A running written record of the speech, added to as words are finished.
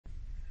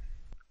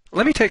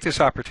Let me take this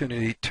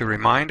opportunity to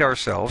remind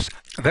ourselves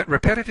that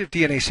repetitive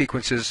DNA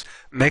sequences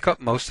make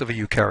up most of a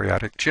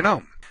eukaryotic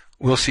genome.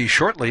 We'll see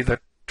shortly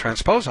that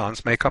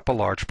transposons make up a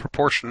large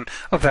proportion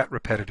of that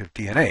repetitive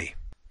DNA.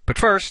 But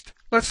first,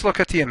 let's look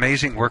at the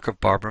amazing work of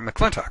Barbara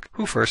McClintock,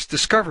 who first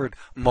discovered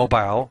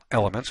mobile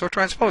elements or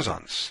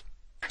transposons.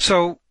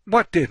 So,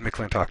 what did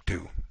McClintock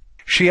do?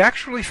 She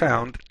actually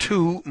found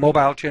two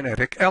mobile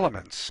genetic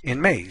elements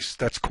in maize,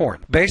 that's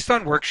corn, based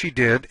on work she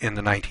did in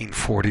the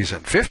 1940s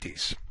and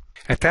 50s.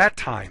 At that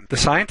time, the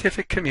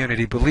scientific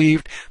community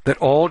believed that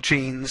all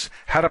genes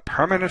had a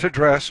permanent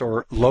address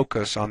or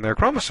locus on their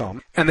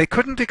chromosome, and they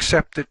couldn't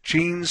accept that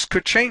genes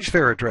could change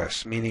their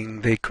address,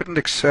 meaning they couldn't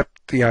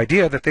accept the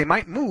idea that they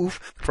might move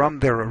from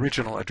their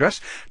original address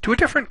to a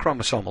different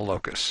chromosomal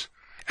locus.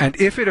 And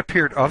if it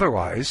appeared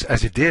otherwise,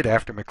 as it did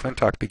after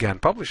McClintock began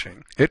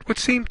publishing, it would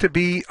seem to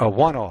be a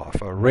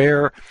one-off, a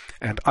rare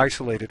and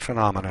isolated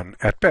phenomenon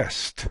at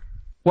best.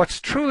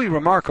 What's truly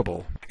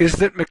remarkable is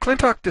that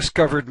McClintock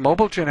discovered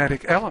mobile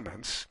genetic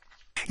elements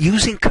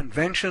using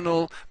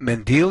conventional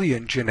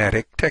Mendelian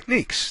genetic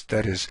techniques,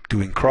 that is,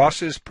 doing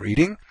crosses,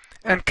 breeding,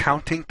 and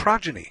counting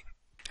progeny.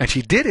 And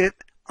she did it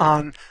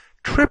on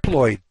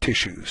triploid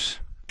tissues.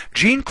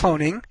 Gene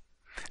cloning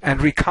and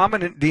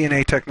recombinant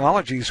DNA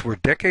technologies were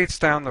decades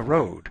down the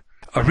road.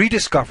 A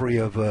rediscovery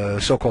of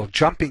so-called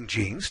jumping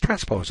genes,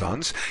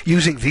 transposons,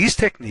 using these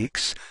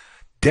techniques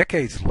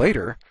decades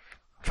later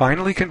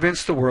finally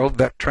convinced the world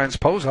that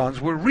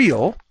transposons were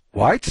real,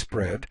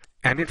 widespread,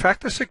 and in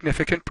fact a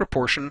significant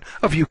proportion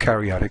of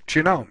eukaryotic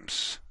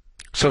genomes.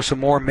 So some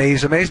more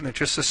maize amazement,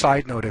 just a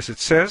side note as it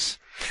says.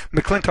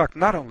 McClintock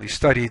not only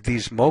studied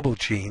these mobile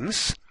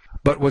genes,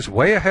 but was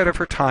way ahead of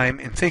her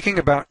time in thinking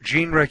about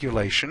gene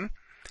regulation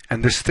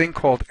and this thing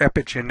called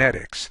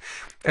epigenetics.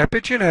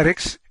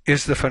 Epigenetics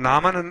is the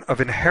phenomenon of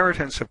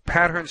inheritance of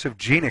patterns of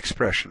gene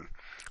expression,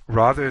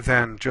 rather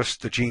than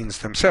just the genes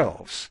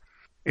themselves.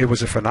 It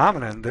was a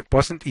phenomenon that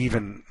wasn't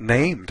even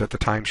named at the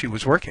time she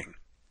was working.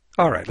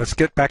 All right, let's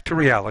get back to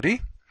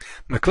reality.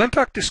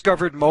 McClintock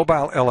discovered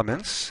mobile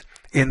elements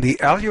in the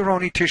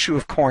aluroni tissue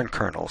of corn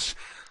kernels.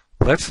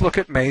 Let's look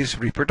at maize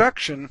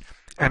reproduction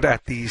and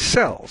at these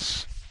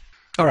cells.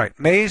 All right,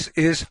 maize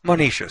is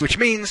monoecious, which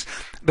means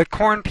that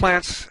corn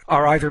plants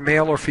are either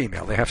male or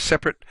female. They have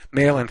separate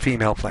male and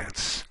female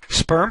plants.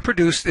 Sperm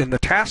produced in the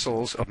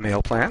tassels of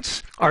male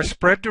plants are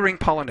spread during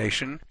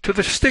pollination to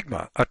the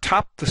stigma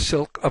atop the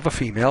silk of a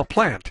female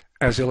plant,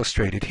 as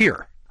illustrated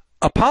here.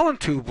 A pollen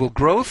tube will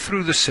grow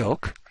through the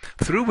silk,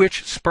 through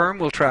which sperm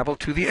will travel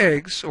to the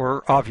eggs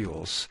or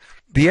ovules.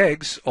 The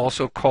eggs,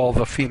 also called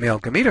the female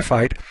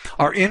gametophyte,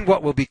 are in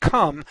what will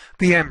become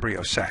the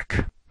embryo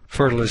sac.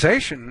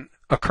 Fertilization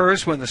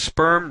occurs when the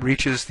sperm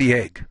reaches the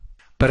egg.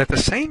 But at the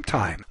same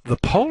time, the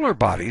polar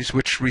bodies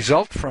which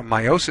result from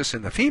meiosis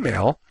in the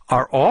female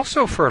are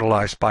also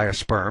fertilized by a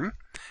sperm,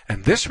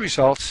 and this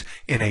results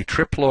in a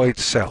triploid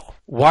cell.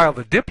 While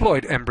the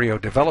diploid embryo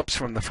develops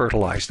from the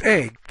fertilized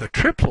egg, the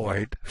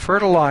triploid,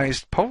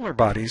 fertilized polar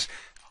bodies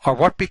are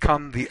what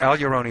become the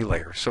aluroni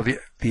layer. So the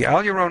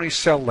aluroni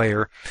cell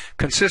layer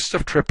consists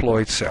of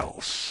triploid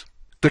cells.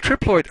 The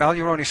triploid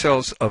aluroni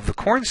cells of the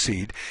corn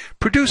seed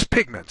produce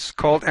pigments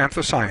called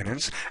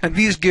anthocyanins, and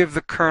these give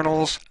the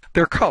kernels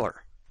their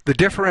color. The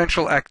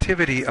differential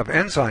activity of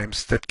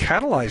enzymes that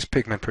catalyze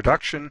pigment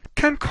production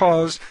can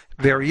cause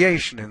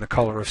variation in the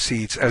color of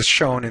seeds, as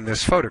shown in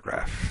this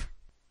photograph.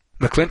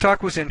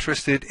 McClintock was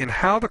interested in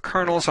how the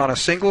kernels on a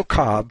single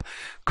cob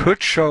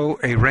could show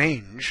a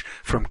range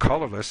from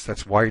colorless,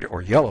 that's white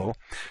or yellow,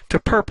 to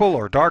purple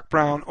or dark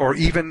brown or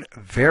even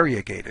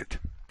variegated.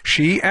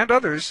 She and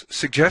others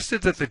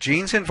suggested that the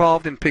genes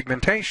involved in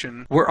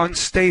pigmentation were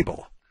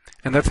unstable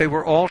and that they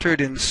were altered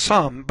in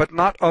some but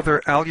not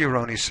other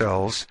aluroni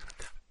cells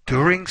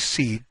during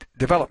seed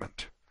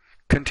development.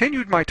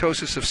 Continued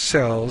mitosis of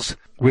cells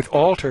with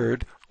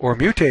altered or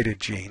mutated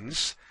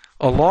genes,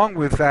 along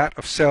with that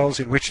of cells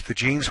in which the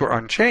genes were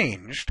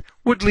unchanged,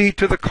 would lead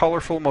to the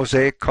colorful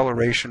mosaic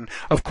coloration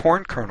of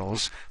corn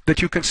kernels that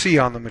you can see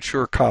on the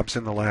mature cobs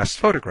in the last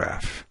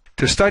photograph.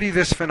 To study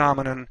this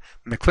phenomenon,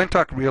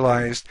 McClintock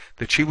realized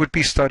that she would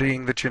be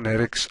studying the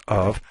genetics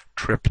of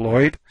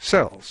triploid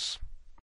cells.